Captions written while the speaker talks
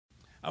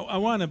I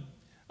want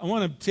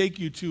to take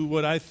you to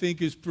what I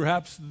think is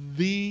perhaps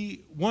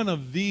one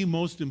of the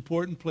most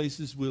important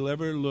places we'll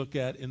ever look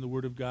at in the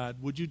Word of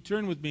God. Would you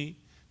turn with me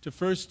to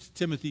 1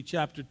 Timothy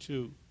chapter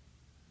 2?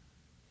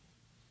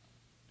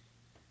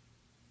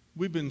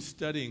 We've been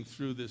studying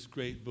through this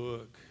great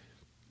book,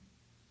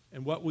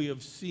 and what we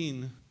have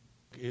seen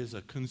is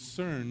a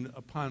concern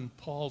upon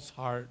Paul's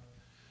heart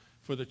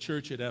for the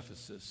church at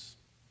Ephesus.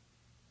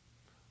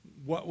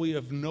 What we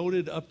have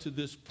noted up to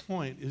this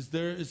point is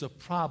there is a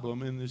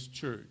problem in this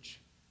church.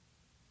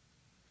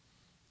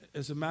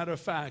 As a matter of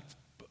fact,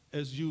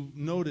 as you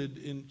noted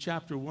in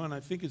chapter 1, I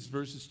think it's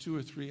verses 2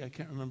 or 3, I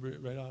can't remember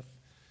it right off.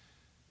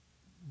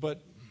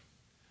 But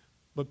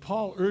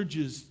Paul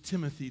urges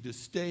Timothy to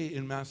stay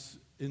in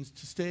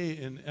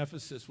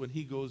Ephesus when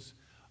he goes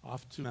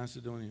off to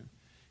Macedonia.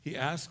 He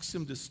asks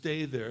him to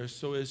stay there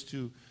so as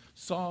to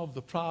solve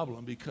the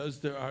problem, because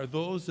there are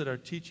those that are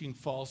teaching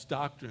false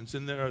doctrines,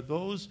 and there are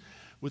those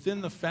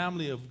within the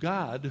family of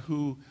God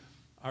who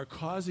are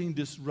causing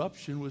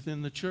disruption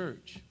within the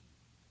church.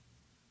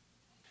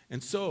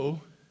 And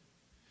so,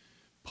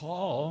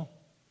 Paul,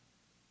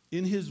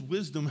 in his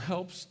wisdom,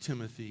 helps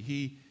Timothy.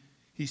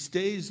 He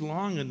stays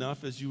long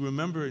enough, as you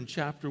remember in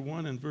chapter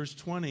 1 and verse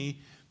 20,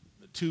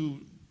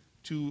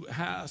 to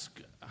ask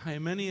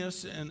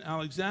Hymenaeus and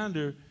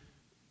Alexander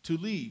to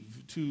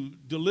leave, to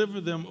deliver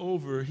them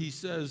over, he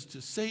says,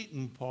 to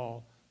Satan,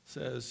 Paul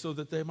says, so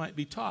that they might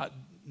be taught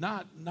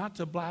not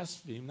to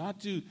blaspheme, not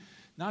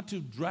to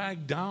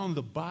drag down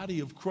the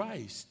body of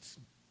Christ.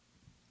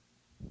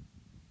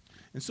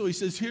 And so he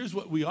says, here's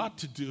what we ought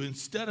to do.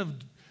 Instead of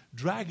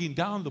dragging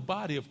down the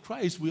body of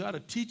Christ, we ought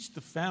to teach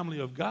the family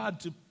of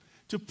God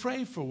to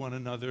pray for one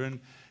another.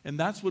 And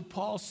that's what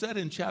Paul said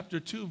in chapter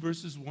 2,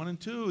 verses 1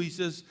 and 2. He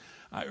says,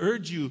 I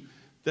urge you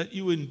that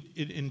you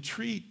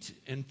entreat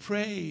and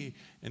pray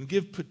and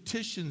give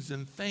petitions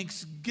and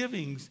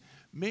thanksgivings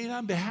made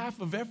on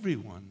behalf of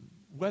everyone,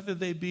 whether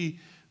they be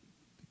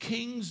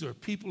kings or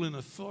people in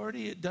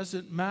authority, it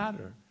doesn't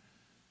matter.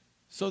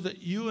 So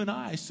that you and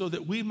I, so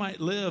that we might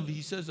live,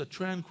 he says, a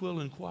tranquil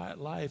and quiet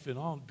life in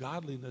all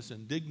godliness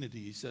and dignity,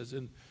 he says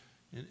in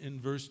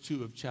verse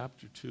 2 of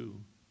chapter 2.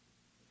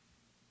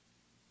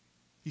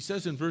 He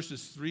says in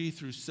verses 3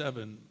 through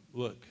 7,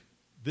 look,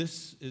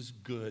 this is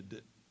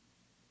good.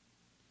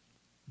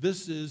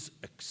 This is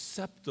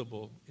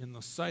acceptable in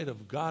the sight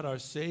of God our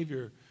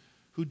Savior,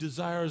 who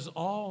desires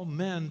all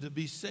men to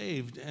be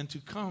saved and to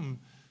come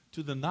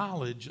to the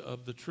knowledge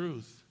of the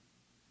truth.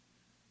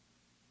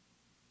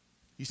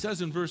 He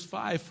says in verse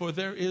 5, for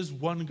there is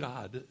one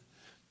God.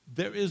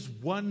 There is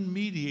one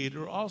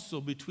mediator also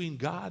between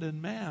God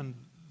and man,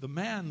 the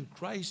man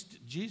Christ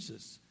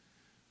Jesus,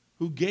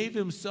 who gave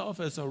himself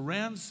as a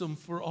ransom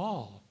for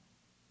all,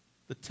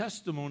 the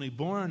testimony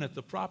born at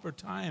the proper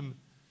time.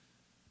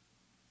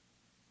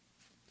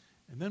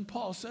 And then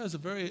Paul says a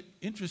very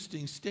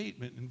interesting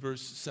statement in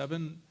verse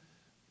 7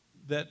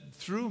 that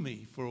threw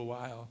me for a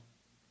while.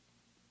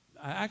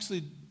 I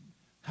actually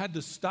had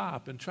to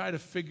stop and try to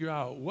figure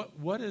out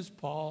what is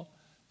Paul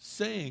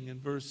saying in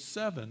verse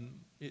 7.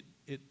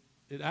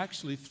 It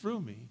actually threw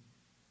me.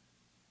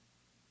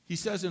 He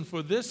says, and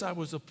for this I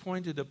was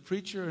appointed a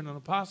preacher and an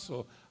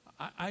apostle.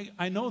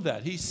 I know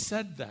that. He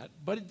said that.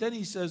 But then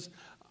he says,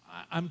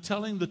 I'm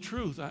telling the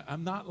truth.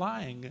 I'm not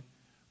lying.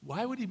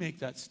 Why would he make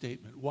that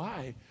statement?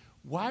 Why?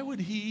 Why would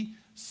he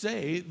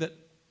say that,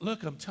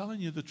 look, I'm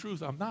telling you the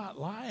truth. I'm not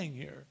lying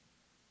here.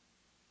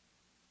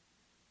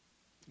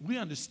 We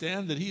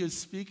understand that he is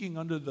speaking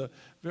under the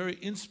very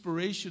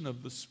inspiration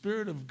of the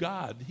Spirit of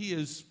God. He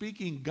is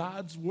speaking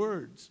God's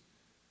words.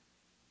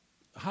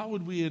 How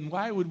would we and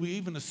why would we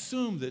even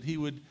assume that he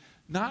would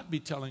not be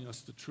telling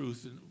us the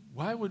truth? And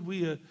why would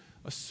we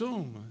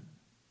assume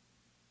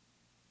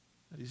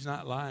that he's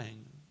not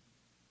lying?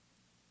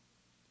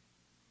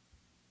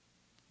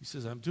 He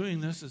says, I'm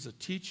doing this as a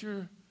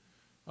teacher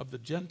of the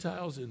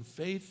Gentiles in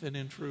faith and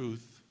in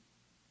truth.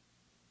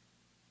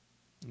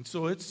 And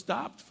so it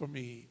stopped for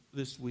me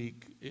this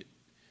week. It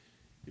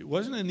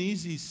wasn't an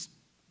easy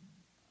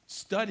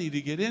study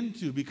to get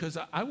into, because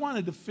I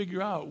wanted to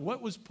figure out,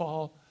 what was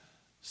Paul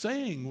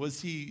saying?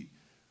 Was he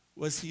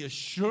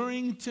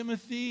assuring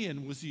Timothy,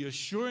 and was he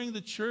assuring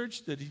the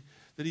church that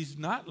he's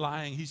not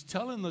lying? He's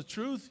telling the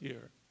truth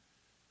here.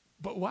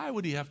 But why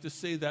would he have to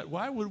say that?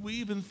 Why would we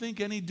even think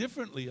any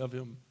differently of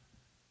him?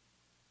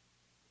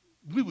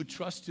 We would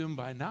trust him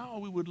by now.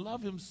 We would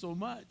love him so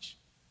much.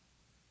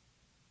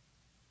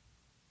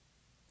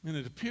 And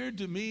it appeared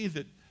to me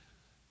that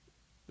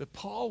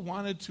Paul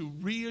wanted to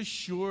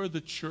reassure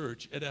the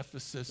church at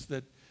Ephesus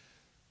that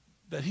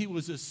he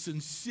was as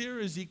sincere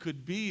as he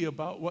could be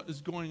about what is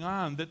going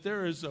on, that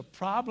there is a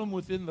problem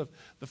within the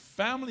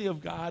family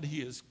of God.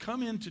 He has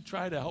come in to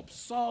try to help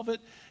solve it,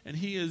 and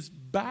he is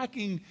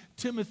backing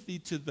Timothy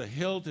to the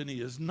hilt, and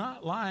he is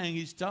not lying.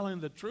 He's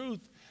telling the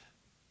truth.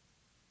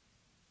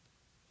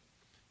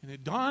 And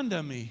it dawned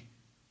on me,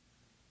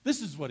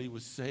 this is what he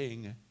was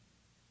saying,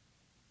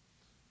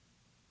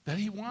 that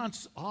he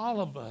wants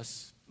all of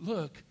us.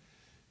 Look,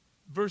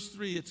 verse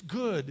 3, it's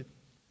good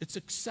It's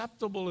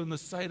acceptable in the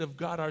sight of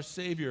God our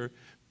Savior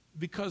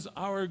because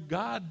our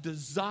God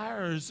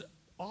desires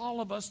all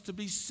of us to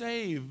be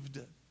saved.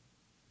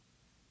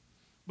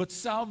 But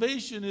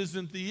salvation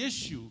isn't the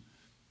issue.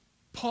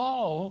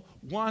 Paul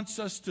wants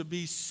us to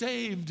be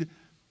saved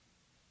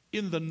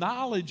in the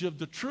knowledge of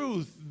the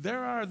truth.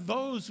 There are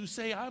those who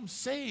say, I'm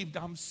saved,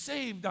 I'm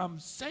saved, I'm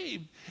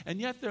saved, and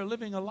yet they're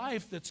living a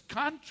life that's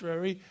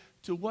contrary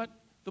to what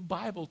the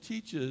Bible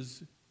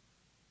teaches.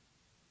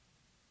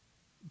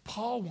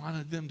 Paul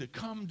wanted them to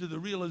come to the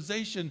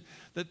realization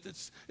that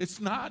it's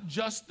not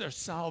just their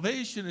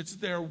salvation, it's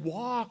their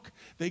walk.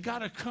 They got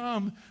to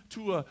come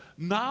to a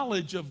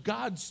knowledge of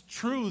God's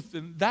truth,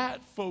 and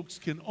that, folks,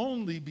 can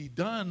only be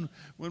done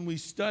when we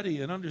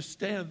study and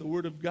understand the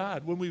Word of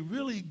God, when we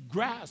really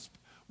grasp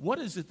what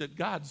is it that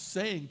God's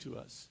saying to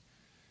us.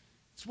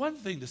 It's one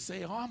thing to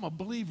say, oh, I'm a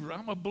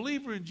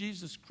believer in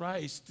Jesus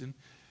Christ, and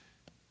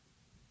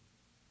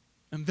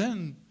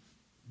then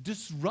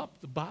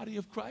disrupt the body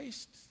of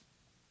Christ.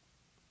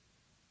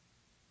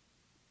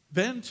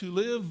 Then to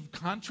live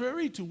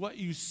contrary to what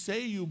you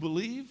say you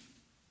believe.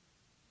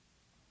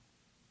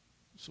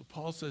 So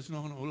Paul says,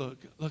 no,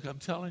 look, I'm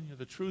telling you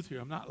the truth here.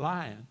 I'm not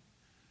lying.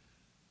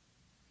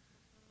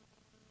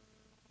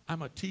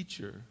 I'm a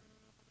teacher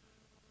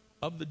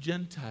of the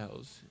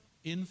Gentiles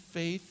in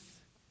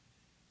faith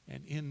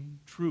and in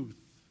truth.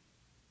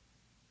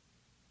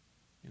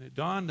 And it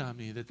dawned on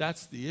me that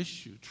that's the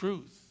issue,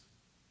 truth.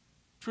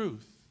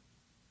 Truth.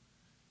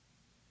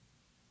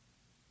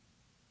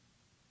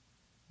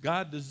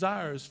 God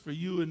desires for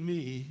you and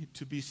me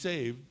to be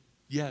saved,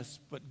 yes,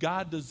 but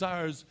God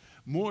desires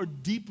more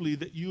deeply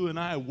that you and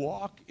I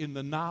walk in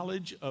the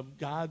knowledge of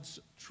God's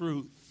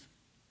truth.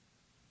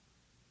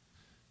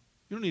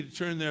 You don't need to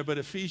turn there, but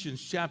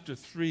Ephesians chapter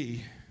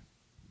 3,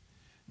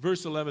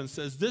 verse 11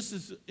 says, this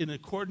is in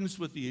accordance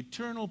with the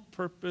eternal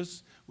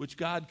purpose which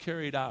God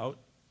carried out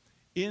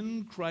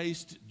in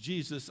Christ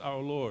Jesus our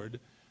Lord.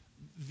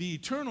 The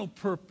eternal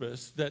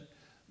purpose that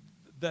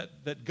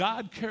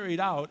God carried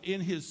out in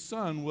his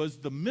Son was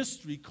the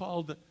mystery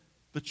called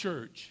the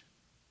church.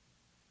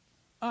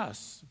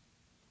 Us.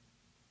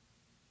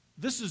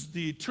 This is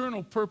the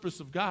eternal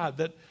purpose of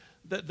God,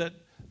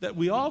 that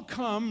we all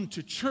come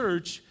to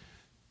church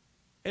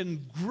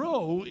and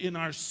grow in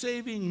our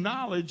saving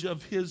knowledge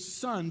of his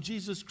Son,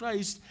 Jesus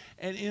Christ,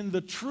 and in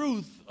the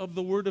truth of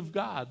the Word of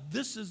God.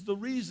 This is the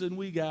reason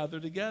we gather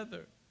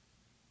together.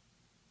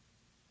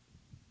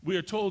 We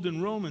are told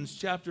in Romans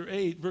chapter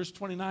 8, verse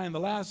 29,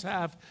 the last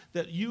half,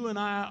 that you and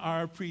I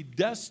are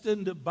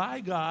predestined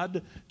by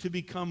God to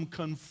become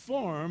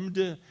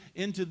conformed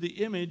into the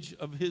image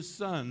of his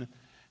Son.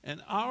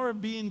 And our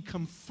being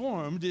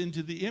conformed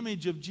into the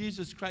image of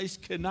Jesus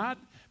Christ cannot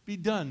be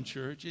done,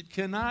 church. It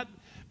cannot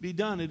be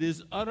done. It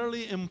is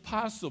utterly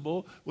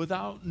impossible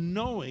without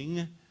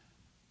knowing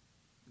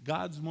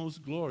God's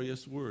most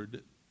glorious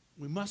word.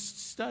 We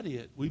must study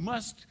it. We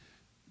must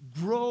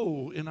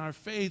grow in our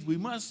faith. We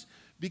must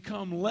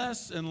become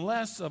less and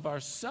less of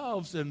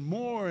ourselves and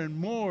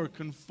more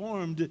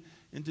conformed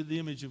into the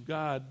image of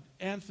God.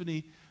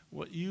 Anthony,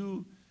 what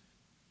you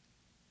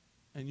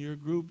and your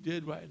group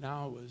did right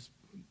now was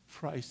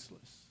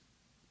priceless.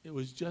 It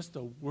was just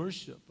a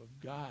worship of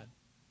God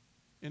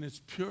in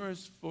its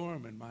purest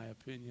form, in my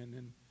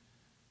opinion.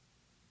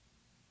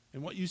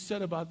 And what you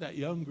said about that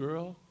young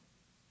girl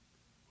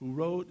who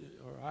wrote,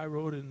 or I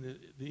wrote in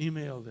the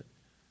email, that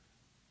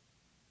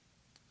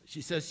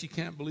she says she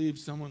can't believe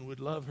someone would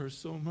love her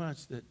so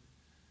much that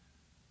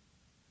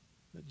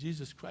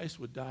Jesus Christ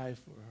would die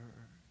for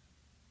her.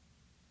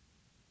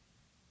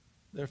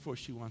 Therefore,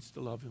 she wants to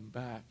love him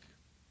back.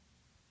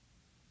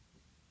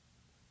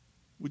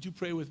 Would you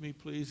pray with me,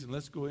 please? And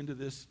let's go into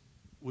this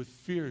with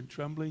fear and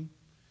trembling.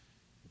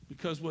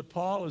 Because what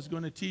Paul is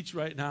going to teach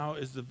right now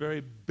is the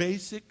very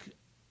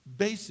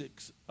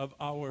basics of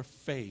our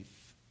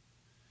faith.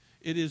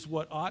 It is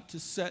what ought to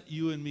set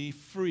you and me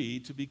free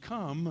to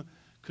become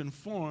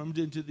conformed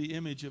into the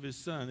image of his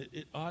Son.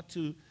 It ought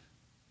to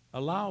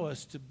allow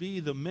us to be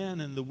the men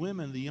and the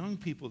women, the young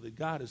people that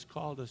God has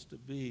called us to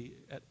be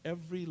at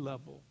every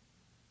level.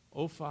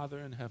 Oh, Father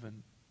in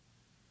heaven,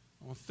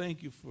 I want to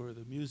thank you for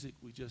the music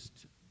we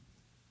just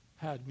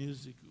had,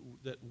 music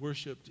that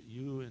worshiped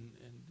you and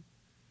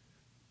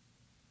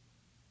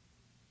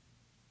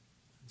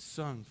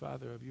sung,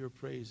 Father, of your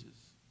praises.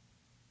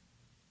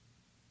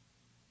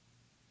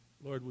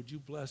 Lord, would you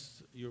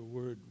bless your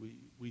word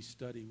we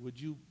study? Would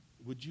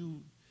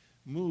you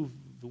move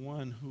the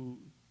one who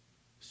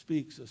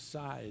speaks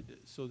aside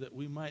so that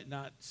we might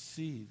not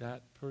see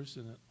that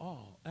person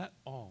at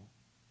all,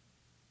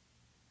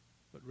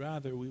 but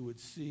rather we would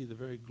see the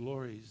very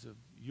glories of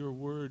your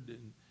word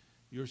and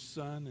your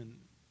Son, and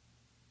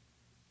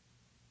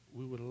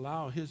we would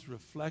allow his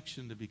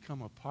reflection to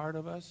become a part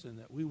of us, and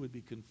that we would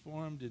be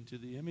conformed into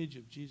the image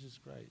of Jesus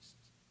Christ.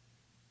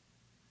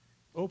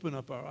 Open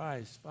up our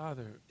eyes,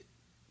 Father,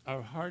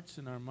 our hearts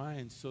and our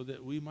minds, so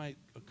that we might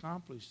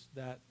accomplish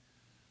that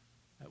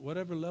at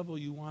whatever level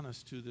you want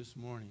us to this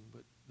morning.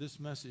 But this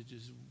message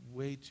is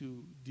way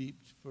too deep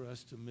for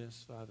us to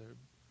miss, Father.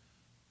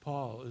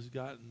 Paul has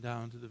gotten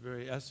down to the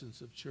very essence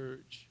of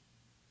church,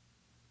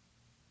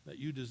 that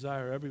you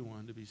desire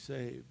everyone to be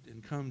saved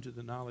and come to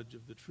the knowledge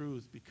of the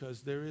truth,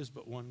 because there is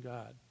but one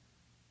God.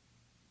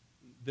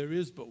 There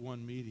is but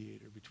one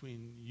mediator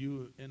between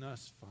you and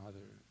us,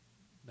 Father.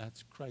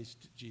 That's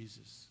Christ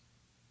Jesus,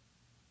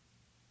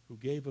 who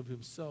gave of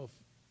himself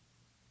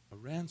a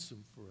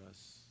ransom for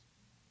us.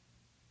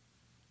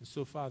 And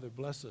so, Father,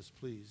 bless us,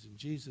 please. In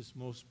Jesus'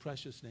 most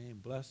precious name,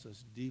 bless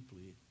us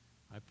deeply.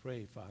 I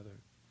pray,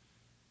 Father.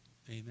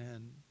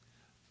 Amen.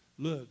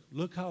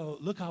 Look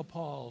how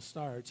Paul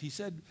starts. He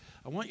said,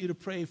 I want you to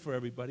pray for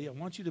everybody. I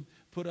want you to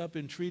put up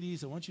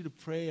entreaties. I want you to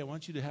pray. I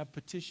want you to have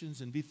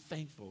petitions and be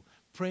thankful.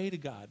 Pray to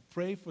God.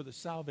 Pray for the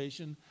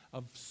salvation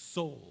of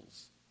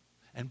souls.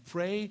 And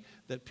pray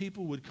that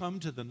people would come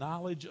to the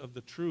knowledge of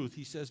the truth.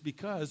 He says,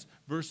 because,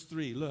 verse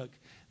 3, look,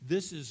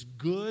 this is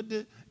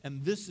good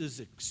and this is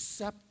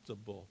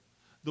acceptable.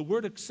 The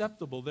word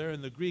acceptable there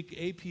in the Greek,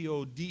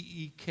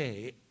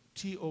 apodektos,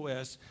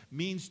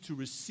 means to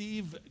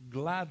receive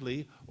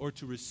gladly or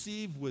to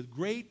receive with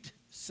great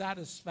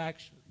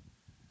satisfaction.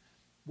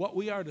 What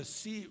we are to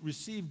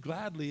receive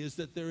gladly is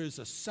that there is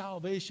a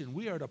salvation.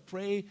 We are to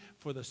pray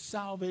for the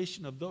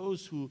salvation of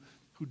those who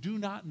do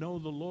not know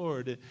the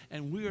Lord.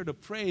 And we are to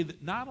pray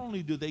that not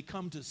only do they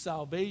come to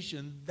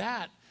salvation,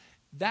 that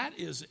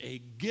is a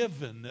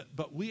given,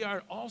 but we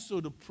are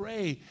also to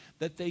pray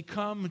that they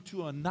come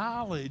to a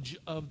knowledge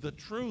of the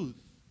truth.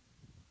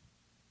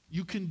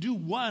 You can do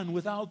one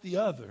without the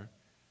other.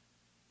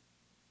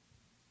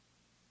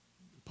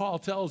 Paul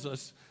tells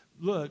us,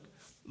 look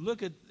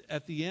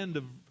at the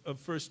end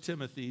of 1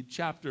 Timothy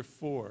chapter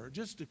 4,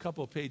 just a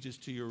couple of pages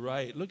to your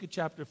right. Look at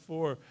chapter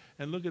 4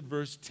 and look at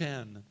verse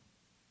 10.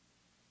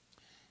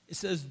 It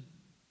says,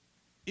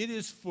 it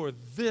is for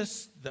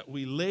this that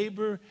we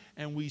labor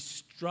and we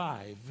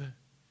strive,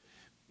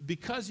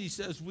 because he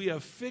says we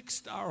have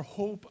fixed our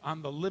hope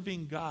on the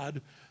living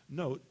God,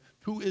 note,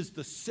 who is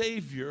the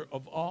Savior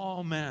of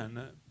all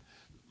men.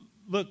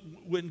 Look,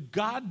 when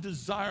God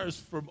desires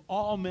for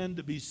all men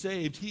to be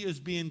saved, he is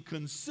being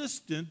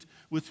consistent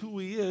with who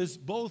he is,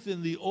 both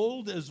in the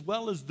Old as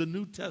well as the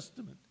New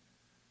Testament.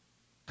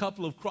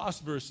 Couple of cross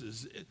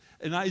verses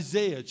in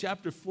Isaiah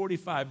chapter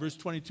 45 verse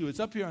 22. It's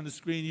up here on the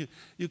screen.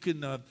 You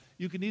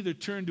can either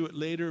turn to it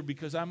later,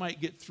 because I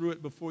might get through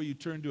it before you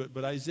turn to it,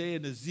 but Isaiah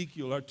and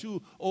Ezekiel are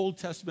two Old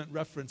Testament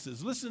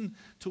references. Listen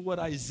to what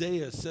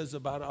Isaiah says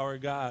about our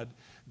God.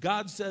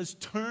 God says,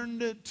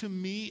 turn to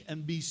me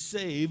and be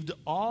saved,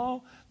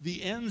 all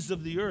the ends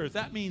of the earth.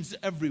 That means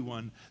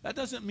everyone. That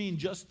doesn't mean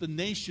just the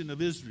nation of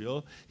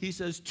Israel. He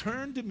says,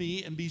 turn to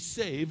me and be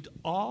saved,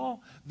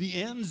 all the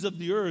ends of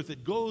the earth.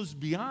 It goes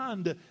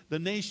beyond the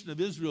nation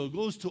of Israel. It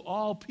goes to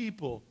all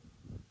people.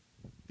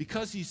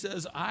 Because he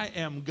says, I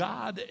am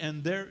God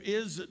and there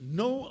is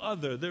no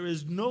other. There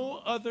is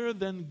no other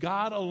than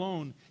God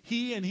alone.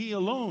 He and he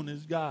alone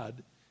is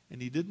God.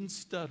 And he didn't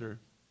stutter.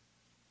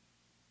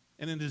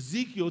 And in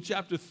Ezekiel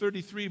chapter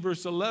 33,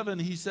 verse 11,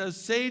 he says,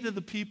 say to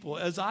the people,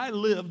 as I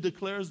live,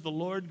 declares the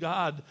Lord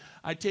God,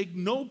 I take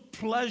no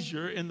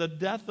pleasure in the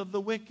death of the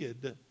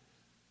wicked.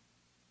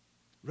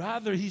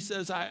 Rather, he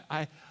says,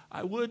 I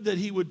would that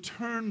he would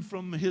turn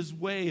from his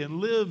way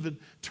and live and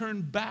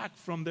turn back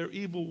from their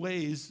evil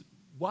ways.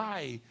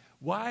 Why?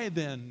 Why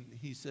then,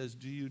 he says,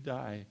 do you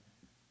die?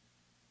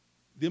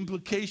 The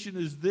implication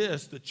is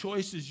this: the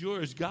choice is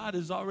yours. God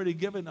has already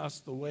given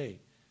us the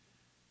way.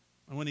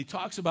 And when he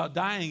talks about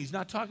dying, he's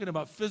not talking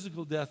about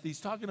physical death. He's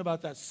talking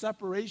about that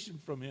separation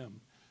from him,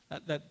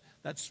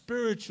 that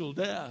spiritual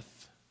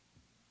death.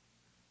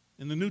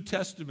 In the New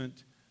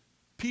Testament,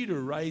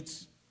 Peter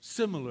writes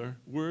similar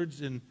words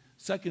in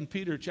 2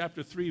 Peter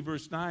chapter 3,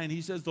 verse 9.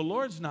 He says, the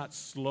Lord's not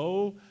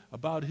slow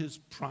about his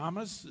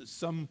promise, as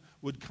some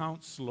would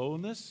count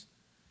slowness,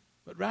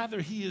 but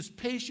rather he is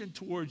patient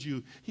towards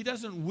you. He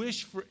doesn't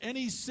wish for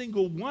any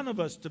single one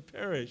of us to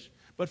perish,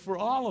 but for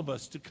all of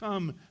us to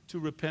come to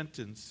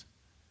repentance.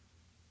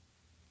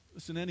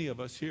 Listen, any of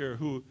us here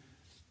who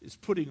is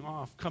putting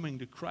off coming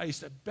to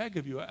Christ, I beg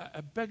of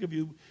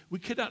you, we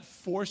cannot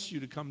force you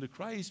to come to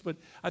Christ, but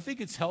I think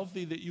it's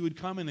healthy that you would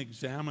come and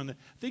examine. I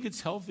think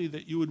it's healthy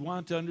that you would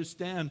want to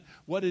understand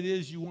what it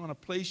is you want to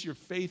place your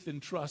faith and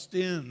trust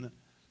in.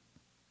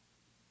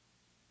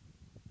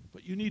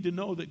 But you need to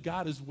know that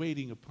God is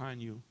waiting upon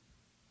you.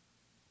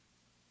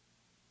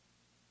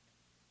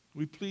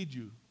 We plead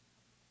you,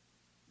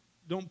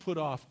 don't put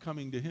off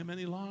coming to him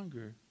any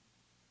longer.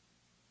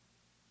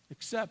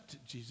 Accept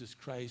Jesus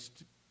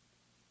Christ.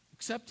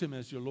 Accept him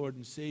as your Lord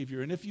and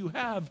Savior. And if you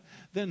have,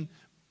 then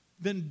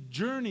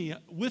journey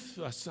with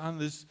us on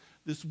this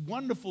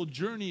wonderful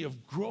journey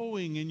of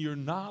growing in your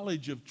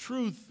knowledge of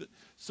truth,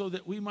 so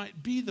that we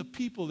might be the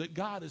people that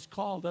God has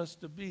called us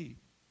to be.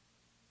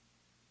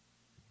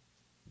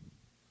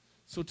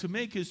 So to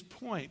make his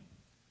point,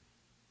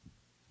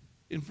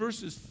 in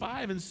verses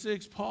 5 and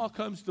 6, Paul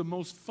comes to the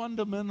most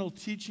fundamental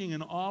teaching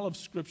in all of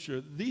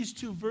Scripture. These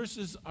two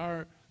verses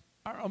are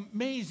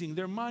amazing.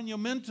 They're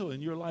monumental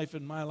in your life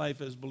and my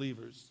life as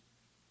believers.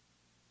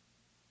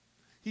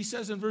 He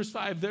says in verse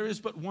 5, there is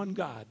but one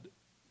God.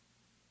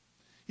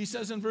 He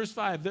says in verse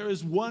 5, there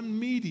is one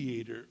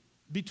mediator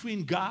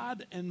between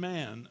God and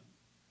man,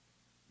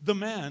 the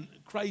man,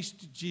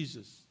 Christ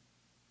Jesus.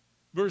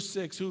 Verse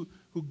 6, who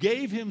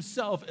gave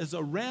himself as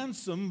a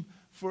ransom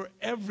for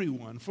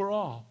everyone, for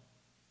all.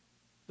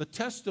 The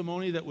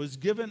testimony that was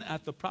given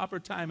at the proper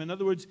time. In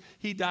other words,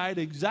 he died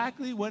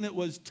exactly when it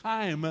was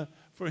time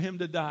for him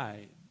to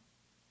die.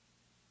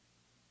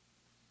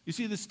 You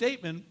see, the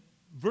statement,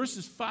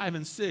 verses 5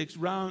 and 6,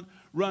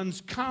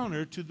 runs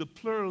counter to the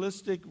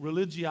pluralistic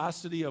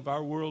religiosity of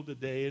our world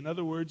today. In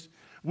other words,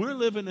 we're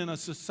living in a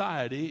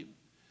society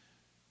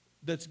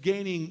that's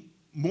gaining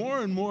more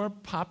and more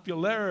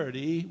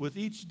popularity with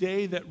each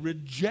day that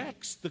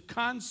rejects the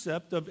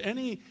concept of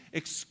any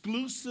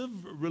exclusive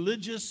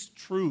religious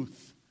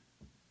truth.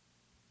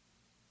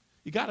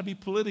 You got to be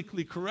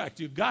politically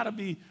correct. You've got to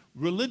be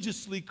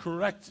religiously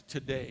correct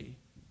today.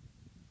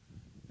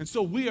 And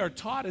so we are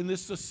taught in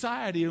this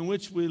society in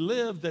which we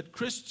live that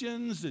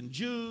Christians and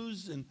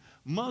Jews and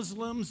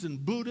Muslims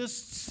and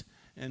Buddhists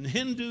and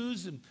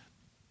Hindus and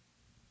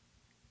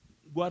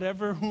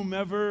whatever,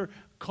 whomever,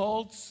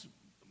 cults,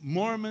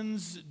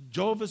 Mormons,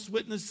 Jehovah's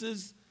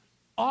Witnesses,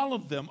 all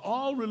of them,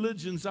 all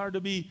religions are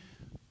to be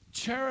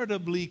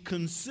charitably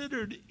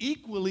considered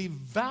equally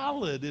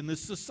valid in the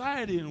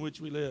society in which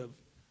we live.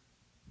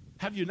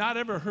 Have you not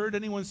ever heard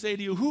anyone say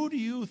to you, who do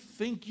you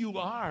think you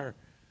are?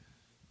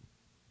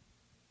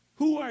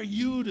 Who are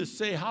you to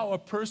say how a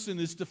person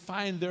is to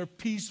find their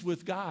peace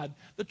with God?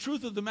 The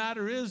truth of the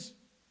matter is,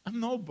 I'm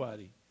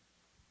nobody.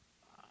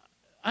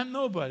 I'm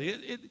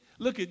nobody.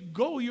 Look,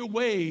 go your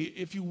way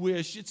if you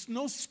wish. It's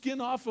no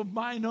skin off of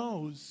my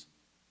nose.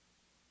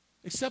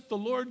 Except the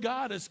Lord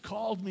God has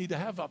called me to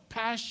have a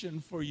passion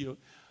for you,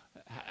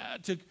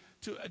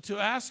 to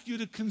ask you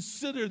to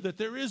consider that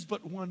there is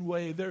but one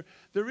way.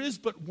 There is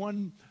but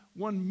one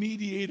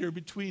mediator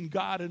between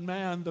God and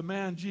man, the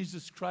man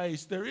Jesus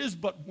Christ. There is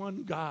but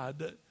one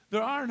God.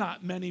 There are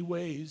not many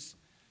ways.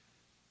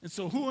 And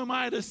so who am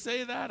I to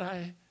say that?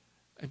 I'm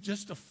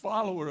just a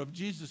follower of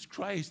Jesus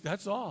Christ.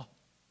 That's all.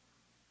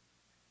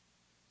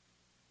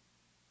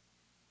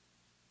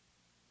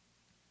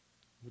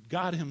 But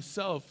God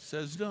himself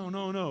says,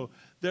 no.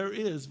 There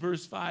is,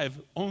 verse 5,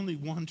 only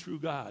one true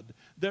God.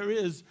 There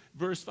is,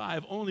 verse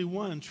 5, only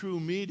one true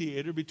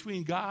mediator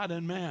between God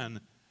and man.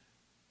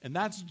 And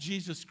that's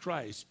Jesus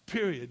Christ,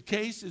 period.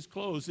 Case is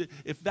closed.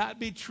 If that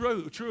be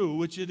true,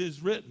 which it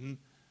is written,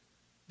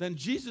 then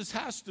Jesus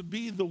has to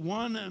be the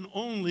one and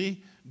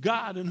only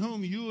God in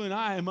whom you and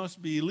I must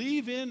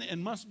believe in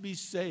and must be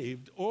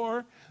saved.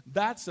 Or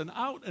that's an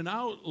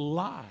out-and-out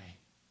lie.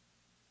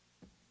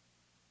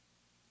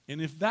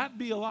 And if that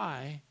be a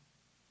lie,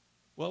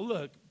 well,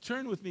 look,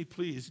 turn with me,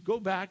 please. Go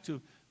back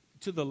to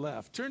the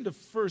left. Turn to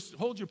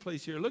hold your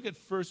place here. Look at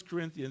 1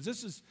 Corinthians.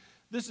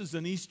 This is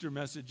an Easter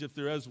message if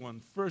there is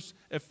one.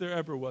 If there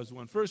ever was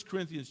one. 1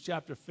 Corinthians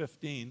chapter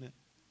 15.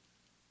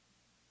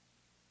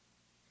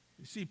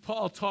 You see,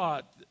 Paul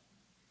taught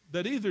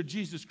that either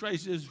Jesus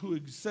Christ is who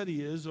he said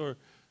he is, or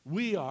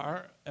we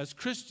are, as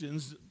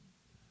Christians,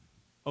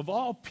 of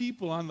all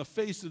people on the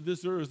face of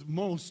this earth,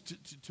 most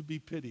to be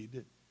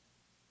pitied.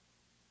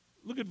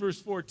 Look at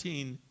verse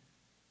 14.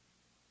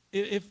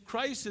 If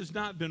Christ has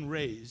not been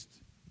raised,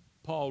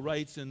 Paul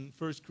writes in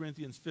 1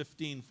 Corinthians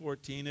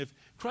 15:14, if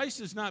Christ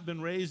has not been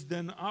raised,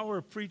 then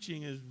our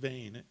preaching is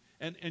vain,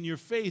 and your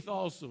faith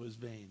also is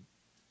vain.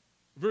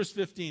 Verse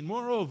 15,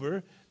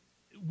 moreover,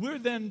 we're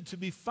then to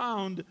be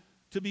found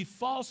to be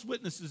false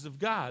witnesses of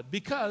God,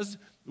 because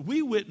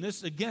we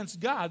witness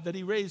against God that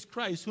he raised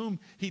Christ, whom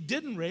he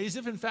didn't raise,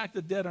 if in fact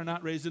the dead are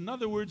not raised. In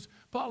other words,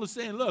 Paul is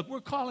saying, look,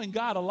 we're calling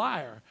God a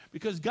liar,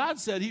 because God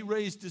said he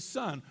raised his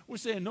son. We're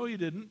saying, no, you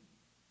didn't.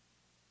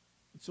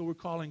 And so we're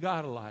calling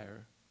God a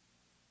liar.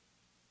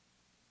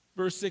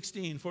 Verse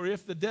 16, for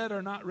if the dead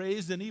are not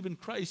raised, then even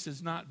Christ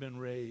has not been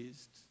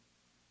raised.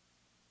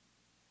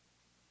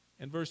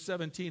 And verse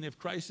 17, if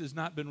Christ has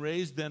not been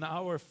raised, then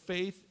our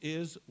faith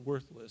is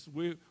worthless.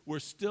 We're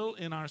still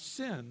in our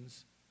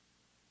sins.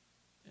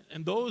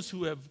 And those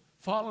who have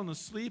fallen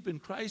asleep in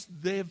Christ,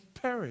 they have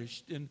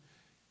perished.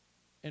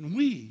 And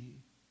we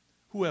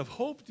who have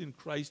hoped in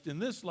Christ in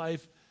this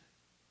life,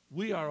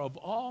 we are of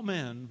all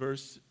men,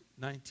 verse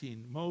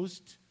 19,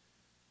 most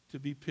to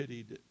be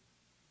pitied.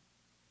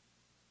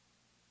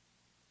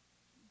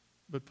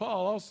 But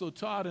Paul also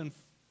taught in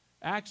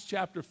Acts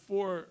chapter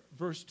 4,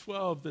 verse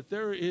 12, that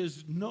there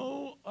is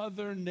no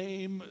other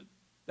name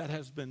that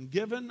has been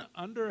given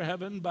under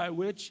heaven by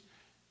which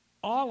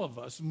all of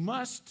us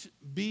must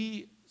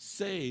be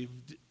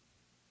saved.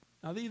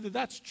 Now, either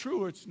that's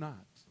true or it's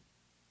not.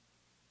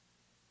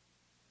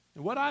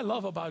 And what I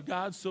love about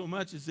God so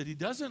much is that he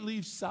doesn't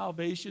leave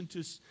salvation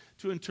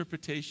to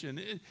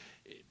interpretation.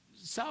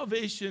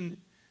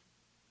 Salvation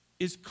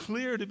is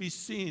clear to be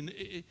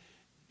seen.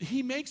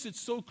 He makes it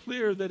so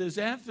clear that, as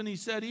Anthony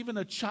said, even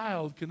a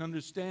child can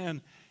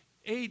understand.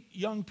 8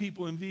 young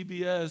people in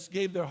VBS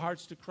gave their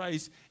hearts to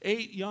Christ.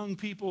 8 young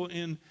people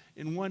in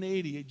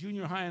 180,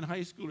 junior high and high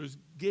schoolers,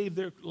 gave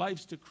their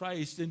lives to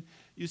Christ. And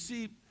you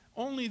see,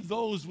 Only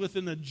those with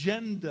an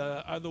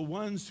agenda are the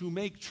ones who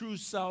make true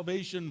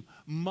salvation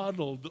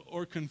muddled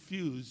or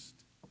confused.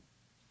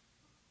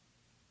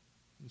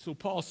 And so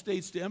Paul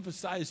states, to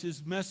emphasize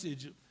his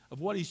message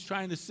of what he's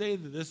trying to say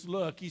to this,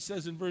 look, he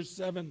says in verse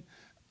 7,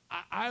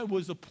 I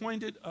was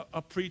appointed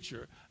a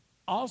preacher.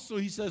 Also,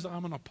 he says,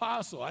 I'm an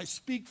apostle. I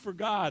speak for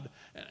God.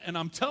 And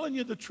I'm telling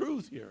you the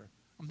truth here.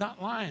 I'm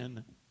not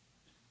lying.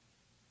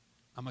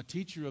 I'm a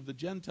teacher of the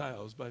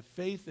Gentiles by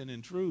faith and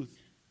in truth.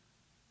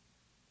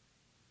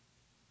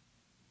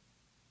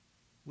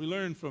 We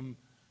learn from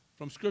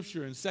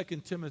Scripture in 2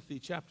 Timothy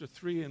chapter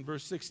 3 and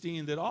verse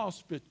 16 that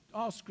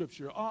all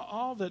Scripture,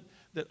 all that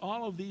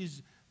all of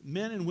these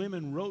men and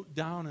women wrote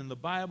down in the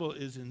Bible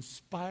is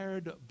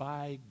inspired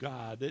by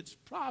God. It's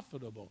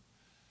profitable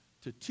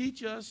to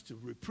teach us, to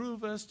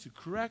reprove us, to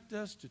correct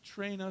us, to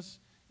train us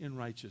in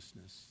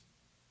righteousness.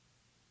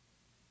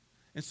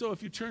 And so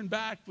if you turn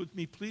back with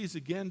me, please,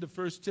 again to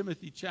 1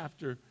 Timothy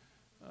chapter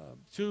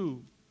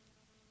 2,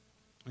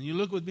 and you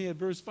look with me at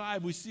verse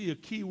 5, we see a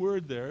key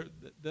word there,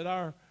 that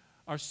our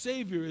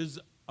Savior is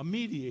a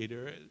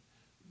mediator.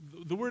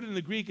 The word in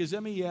the Greek is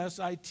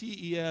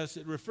M-E-S-I-T-E-S.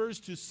 It refers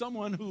to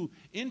someone who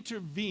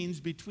intervenes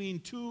between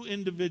two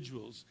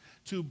individuals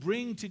to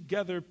bring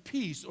together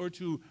peace or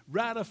to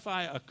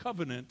ratify a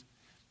covenant.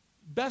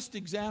 Best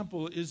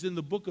example is in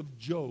the book of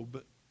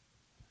Job.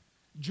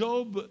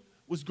 Job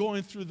was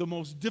going through the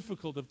most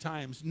difficult of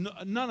times.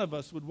 None of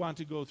us would want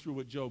to go through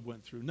what Job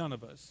went through. None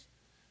of us.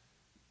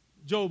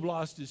 Job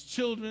lost his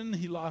children.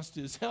 He lost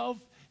his health.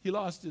 He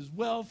lost his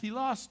wealth. He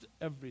lost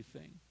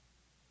everything.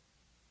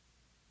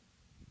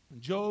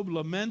 And Job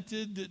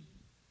lamented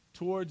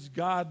towards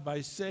God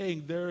by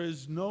saying, there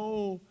is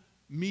no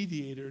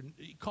mediator.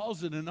 He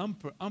calls it an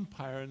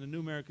umpire in the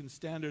New American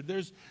Standard.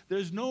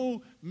 There's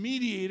no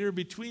mediator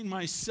between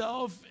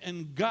myself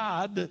and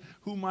God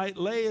who might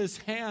lay his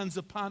hands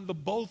upon the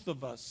both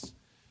of us.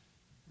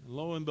 And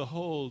lo and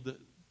behold,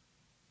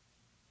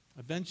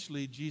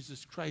 eventually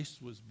Jesus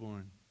Christ was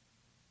born.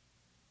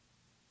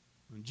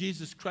 And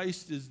Jesus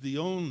Christ is the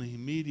only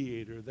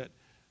mediator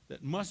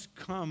that must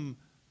come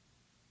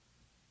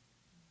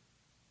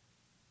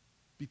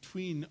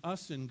between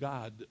us and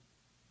God.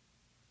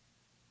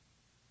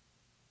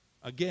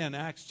 Again,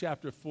 Acts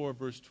chapter 4,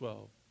 verse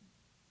 12.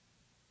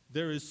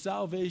 There is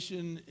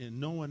salvation in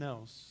no one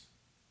else.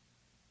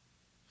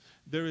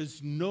 There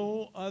is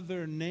no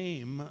other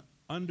name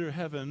under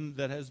heaven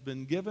that has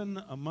been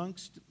given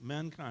amongst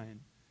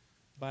mankind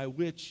by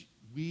which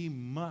we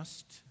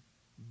must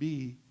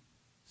be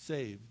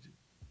saved.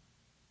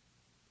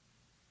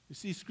 You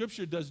see,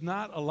 Scripture does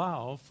not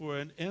allow for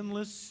an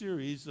endless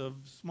series of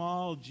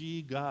small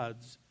g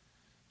gods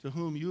to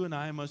whom you and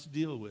I must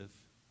deal with.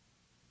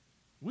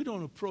 We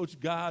don't approach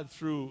God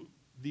through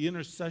the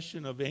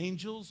intercession of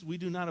angels. We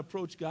do not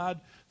approach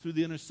God through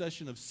the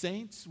intercession of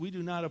saints. We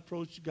do not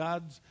approach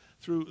God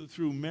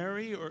through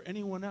Mary or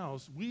anyone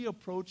else. We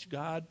approach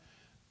God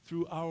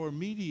through our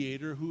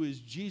mediator, who is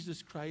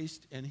Jesus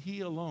Christ, and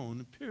He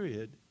alone,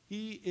 period.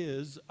 He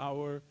is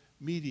our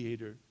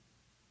mediator.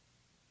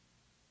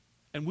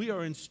 And we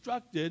are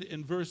instructed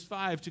in verse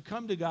 5 to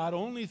come to God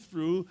only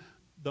through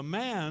the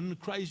man,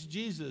 Christ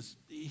Jesus.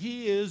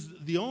 He is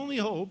the only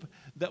hope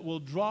that will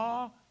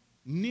draw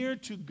near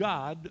to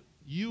God,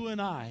 you and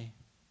I.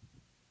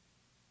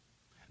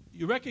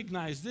 You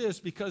recognize this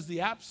because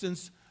the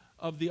absence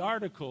of the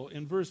article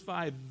in verse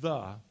 5,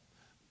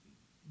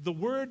 the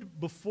word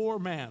before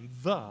man,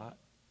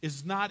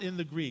 is not in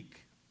the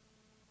Greek.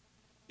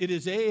 It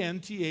is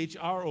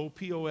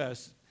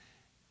A-N-T-H-R-O-P-O-S.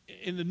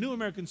 In the New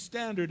American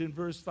Standard in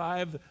verse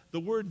 5, the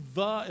word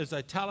 "the" is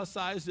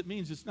italicized. It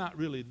means it's not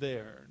really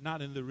there,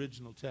 not in the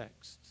original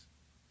text.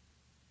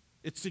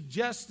 It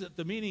suggests that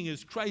the meaning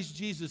is Christ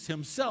Jesus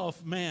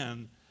himself,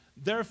 man.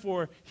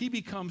 Therefore, he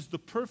becomes the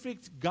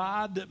perfect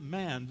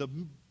God-man, the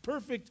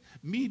perfect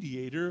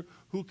mediator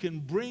who can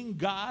bring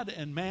God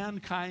and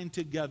mankind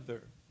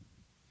together.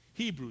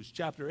 Hebrews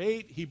chapter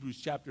 8,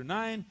 Hebrews chapter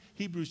 9,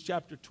 Hebrews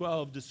chapter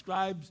 12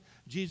 describes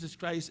Jesus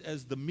Christ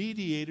as the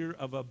mediator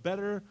of a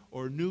better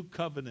or new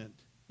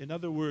covenant. In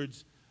other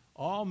words,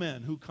 all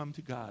men who come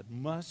to God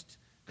must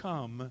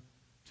come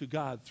to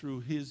God through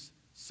his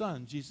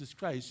Son, Jesus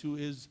Christ, who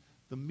is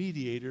the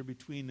mediator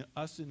between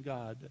us and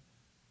God.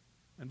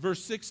 And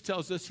verse 6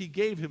 tells us he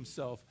gave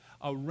himself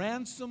a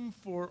ransom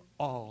for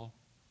all,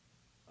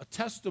 a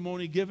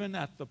testimony given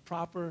at the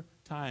proper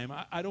time.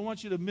 I don't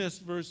want you to miss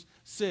verse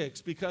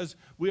 6, because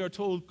we are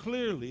told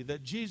clearly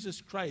that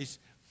Jesus Christ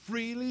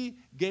freely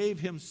gave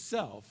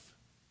himself,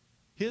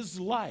 his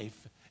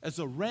life, as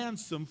a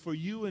ransom for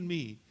you and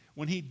me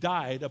when he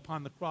died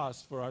upon the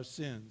cross for our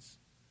sins.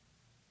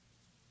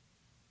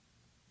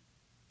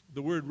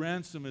 The word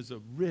ransom is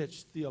a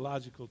rich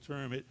theological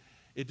term.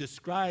 It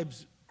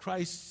describes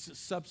Christ's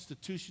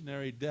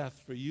substitutionary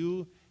death for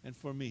you and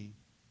for me,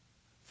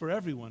 for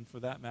everyone for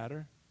that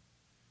matter.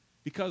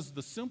 Because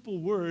the simple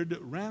word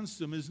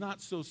ransom is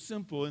not so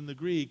simple in the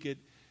Greek. It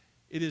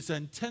is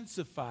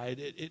intensified.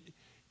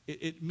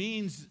 It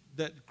means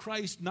that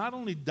Christ not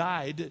only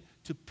died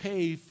to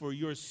pay for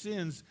your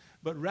sins,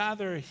 but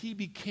rather he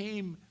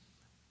became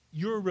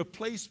your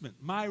replacement,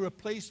 my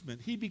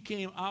replacement. He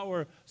became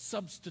our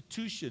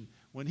substitution.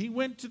 When he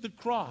went to the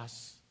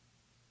cross,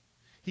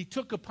 he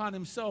took upon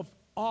himself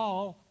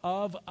all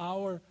of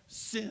our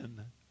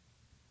sin.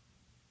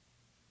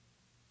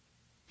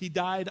 He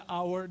died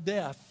our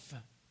death.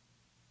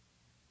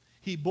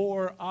 He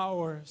bore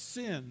our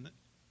sin.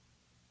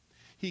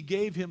 He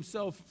gave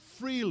himself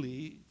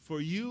freely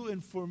for you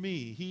and for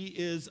me. He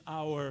is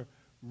our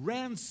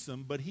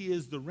ransom, but he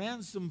is the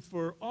ransom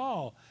for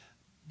all.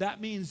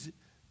 That means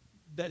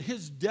that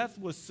his death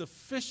was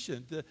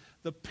sufficient.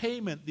 The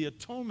payment, the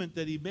atonement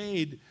that he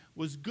made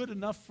was good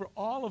enough for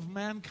all of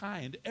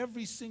mankind,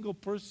 every single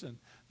person.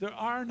 There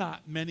are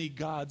not many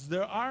gods.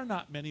 There are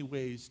not many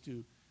ways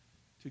to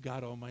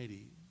God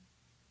Almighty.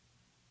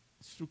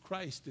 It's through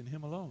Christ and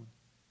him alone.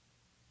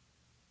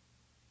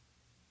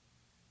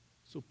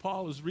 So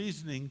Paul is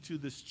reasoning to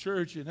this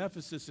church in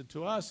Ephesus and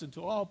to us and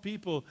to all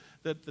people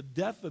that the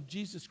death of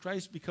Jesus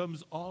Christ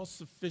becomes all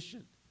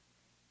sufficient.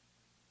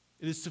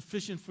 It is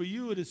sufficient for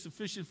you. It is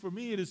sufficient for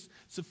me. It is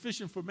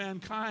sufficient for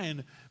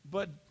mankind.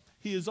 But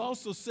he is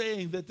also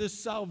saying that this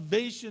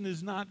salvation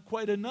is not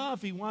quite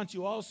enough. He wants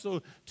you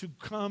also to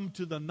come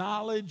to the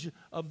knowledge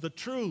of the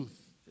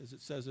truth, as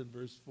it says in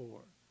verse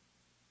 4.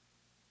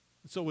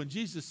 So when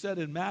Jesus said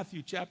in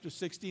Matthew chapter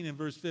 16 and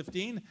verse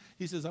 15,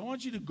 he says, I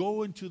want you to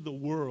go into the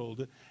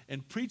world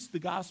and preach the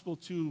gospel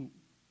to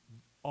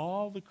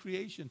all the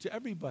creation, to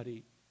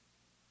everybody.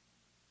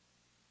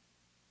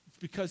 It's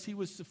because he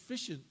was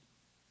sufficient.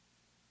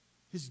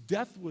 His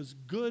death was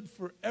good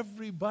for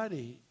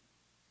everybody.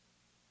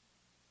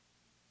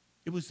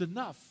 It was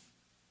enough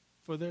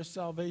for their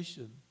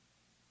salvation.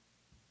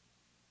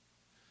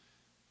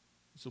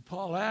 So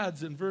Paul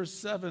adds in verse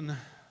 7,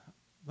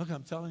 look,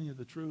 I'm telling you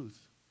the truth.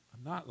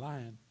 I'm not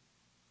lying.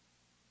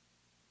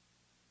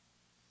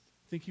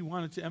 I think he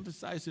wanted to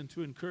emphasize and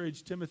to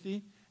encourage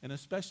Timothy, and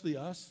especially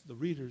us, the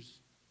readers,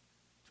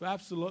 to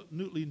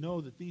absolutely know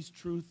that these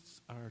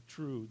truths are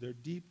true. They're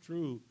deep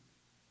true.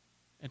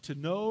 And to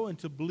know and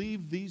to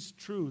believe these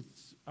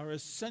truths are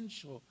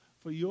essential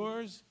for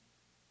yours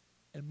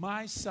and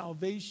my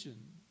salvation.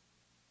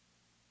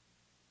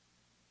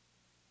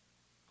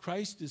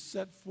 Christ is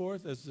set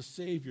forth as the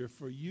Savior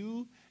for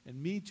you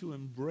and me to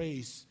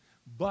embrace,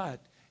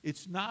 but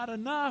it's not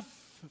enough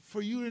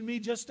for you and me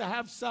just to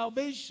have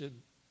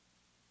salvation.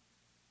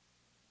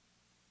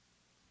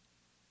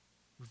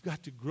 We've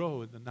got to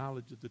grow in the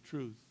knowledge of the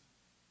truth.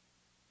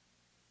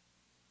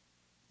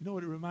 You know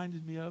what it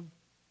reminded me of?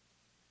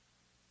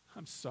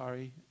 I'm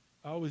sorry.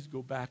 I always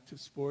go back to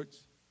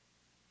sports.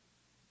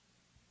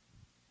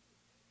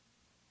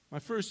 My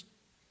first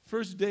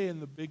day in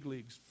the big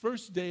leagues.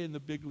 First day in the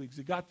big leagues.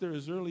 I got there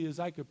as early as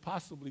I could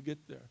possibly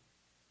get there.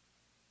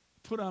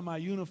 Put on my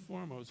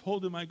uniform. I was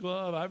holding my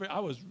glove. I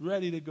was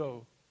ready to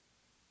go.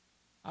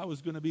 I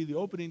was going to be the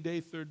opening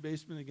day third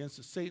baseman against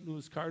the St.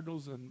 Louis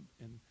Cardinals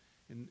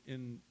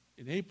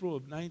in April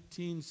of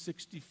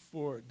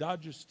 1964 at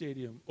Dodger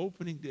Stadium,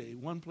 opening day,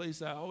 one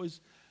place I always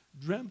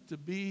dreamt to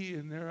be,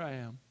 and there I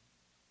am.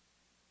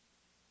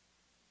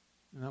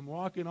 And I'm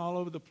walking all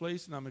over the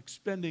place, and I'm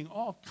expending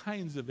all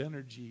kinds of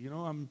energy. You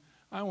know,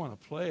 I want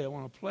to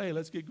play.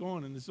 Let's get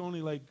going. And it's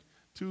only like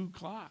 2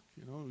 o'clock.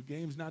 You know, the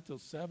game's not till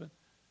 7.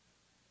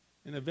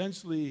 And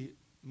eventually,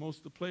 most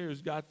of the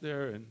players got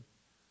there, and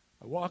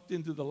I walked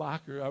into the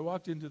locker. I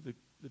walked into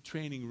the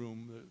training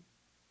room,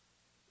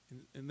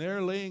 and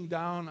there laying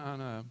down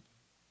on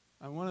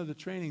one of the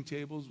training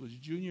tables was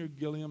Junior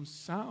Gilliam,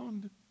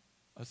 sound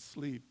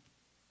asleep.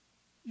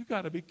 You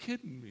got to be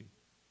kidding me.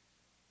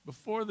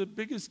 Before the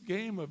biggest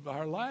game of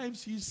our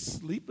lives, he's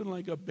sleeping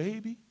like a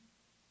baby.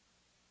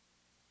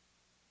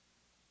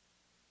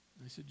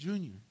 And I said,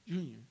 Junior.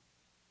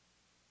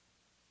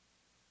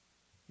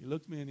 He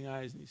looked me in the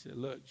eyes and he said,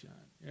 look, John,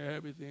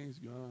 everything's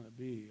going to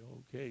be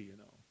okay, you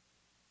know.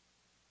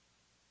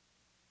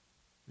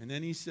 And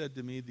then he said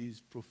to me these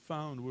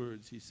profound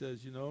words. He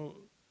says, you know,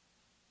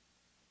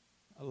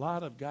 a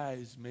lot of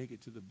guys make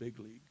it to the big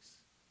leagues.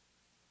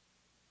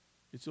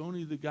 It's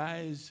only the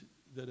guys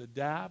that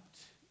adapt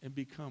and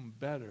become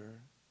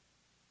better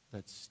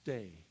that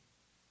stay.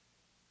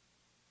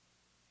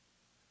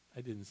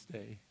 I didn't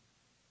stay.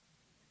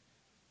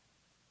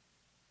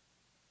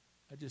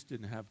 I just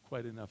didn't have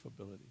quite enough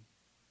ability.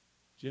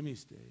 Jimmy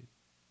stayed.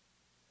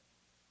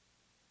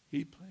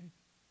 He played.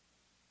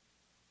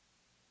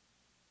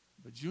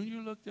 But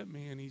Junior looked at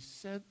me and he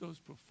said those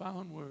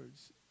profound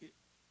words.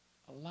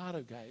 A lot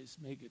of guys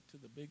make it to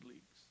the big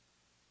leagues.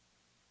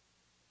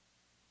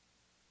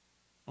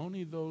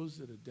 Only those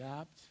that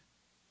adapt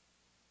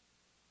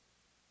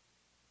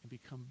and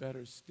become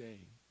better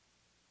stay.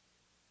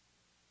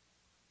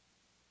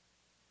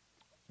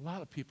 A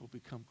lot of people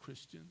become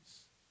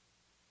Christians.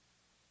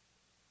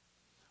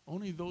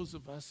 Only those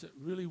of us that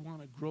really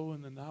want to grow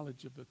in the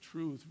knowledge of the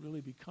truth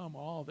really become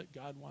all that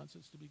God wants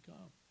us to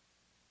become.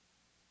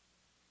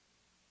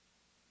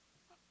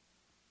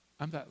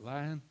 I'm not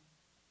lying.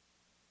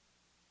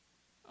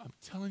 I'm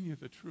telling you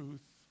the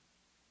truth.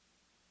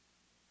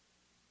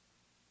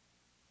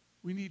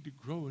 We need to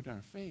grow in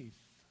our faith.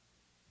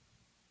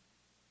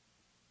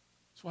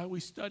 That's why we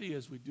study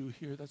as we do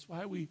here. That's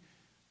why we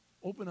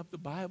open up the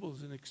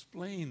Bibles and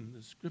explain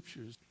the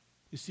Scriptures.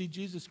 You see,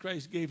 Jesus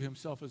Christ gave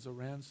himself as a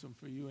ransom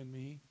for you and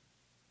me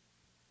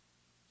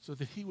so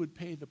that he would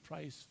pay the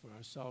price for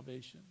our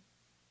salvation.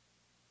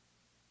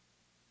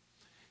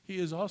 He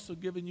has also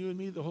given you and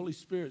me the Holy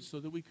Spirit so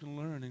that we can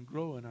learn and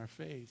grow in our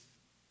faith,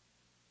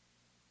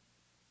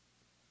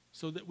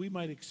 so that we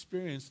might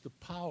experience the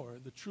power,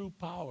 the true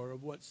power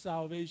of what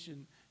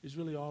salvation is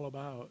really all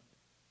about.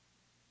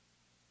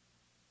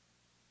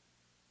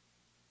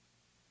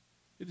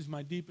 It is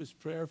my deepest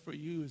prayer for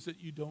you is that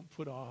you don't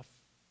put off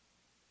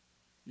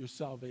your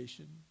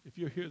salvation. If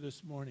you're here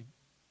this morning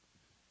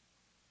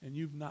and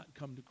you've not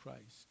come to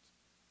Christ,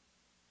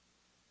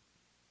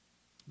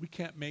 we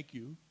can't make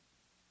you.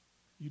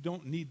 You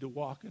don't need to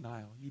walk an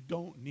aisle. You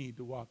don't need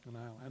to walk an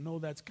aisle. I know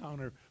that's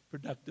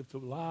counterproductive to a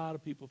lot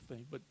of people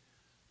think, but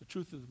the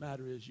truth of the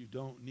matter is you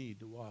don't need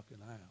to walk an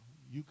aisle.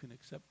 You can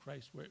accept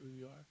Christ wherever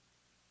you are.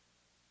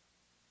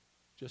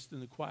 Just in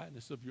the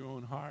quietness of your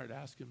own heart,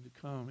 ask him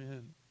to come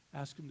in.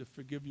 Ask him to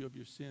forgive you of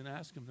your sin.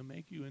 Ask him to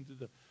make you into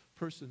the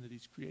person that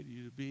he's created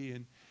you to be.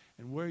 And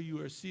where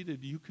you are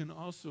seated, you can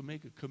also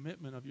make a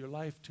commitment of your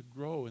life to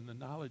grow in the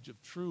knowledge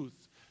of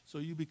truth so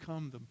you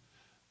become the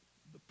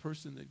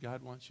person that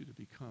God wants you to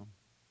become.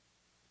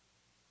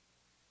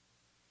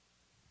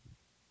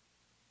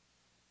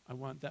 I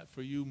want that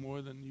for you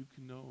more than you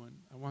can know, and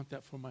I want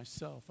that for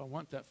myself. I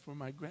want that for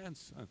my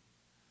grandson.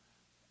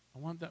 I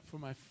want that for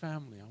my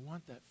family. I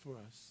want that for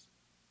us.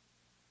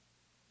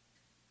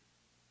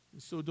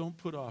 And so don't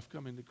put off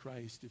coming to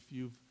Christ. If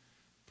you've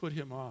put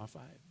him off,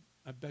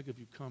 I beg of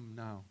you, come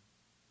now.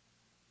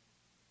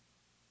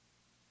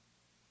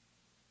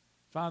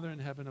 Father in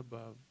heaven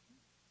above,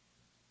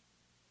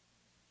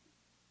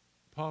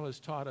 Paul has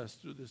taught us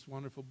through this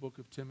wonderful book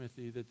of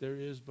Timothy that there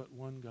is but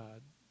one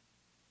God.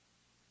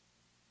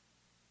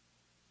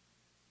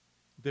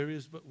 There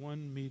is but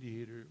one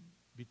mediator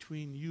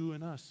between you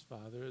and us,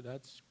 Father.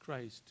 That's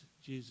Christ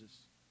Jesus.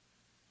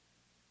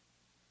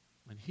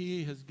 And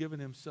he has given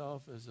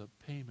himself as a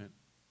payment,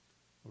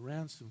 a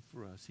ransom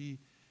for us. He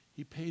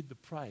paid the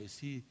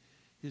price.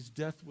 His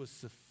death was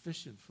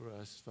sufficient for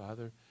us,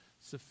 Father.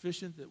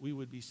 Sufficient that we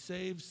would be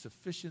saved,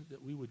 sufficient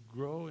that we would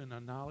grow in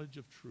our knowledge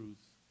of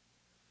truth.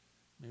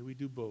 May we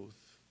do both.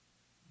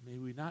 May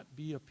we not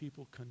be a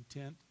people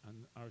content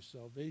on our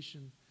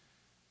salvation,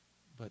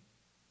 but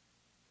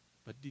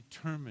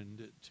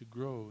determined to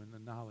grow in the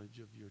knowledge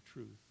of your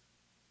truth.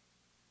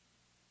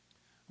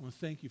 I want to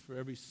thank you for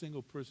every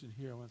single person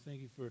here. I want to thank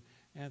you for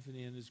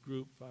Anthony and his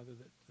group, Father,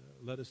 that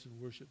led us in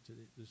worship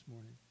today, this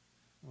morning.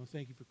 I want to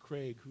thank you for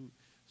Craig, who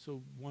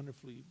so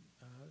wonderfully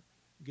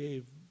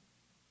gave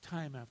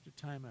time after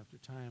time after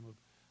time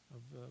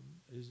of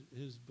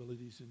his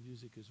abilities in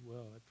music as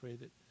well. I pray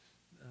that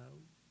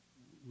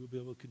we'll be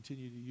able to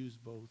continue to use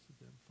both of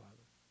them,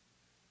 Father.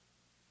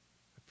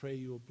 I pray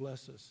you will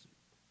bless us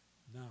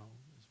now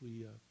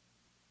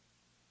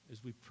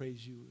as we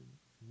praise you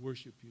and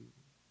worship you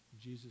in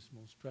Jesus'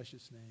 most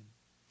precious name.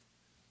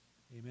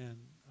 Amen.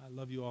 I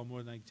love you all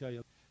more than I can tell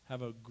you.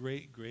 Have a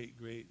great, great,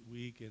 great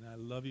week, and I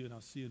love you, and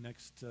I'll see you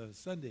next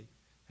Sunday.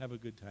 Have a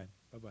good time.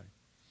 Bye-bye.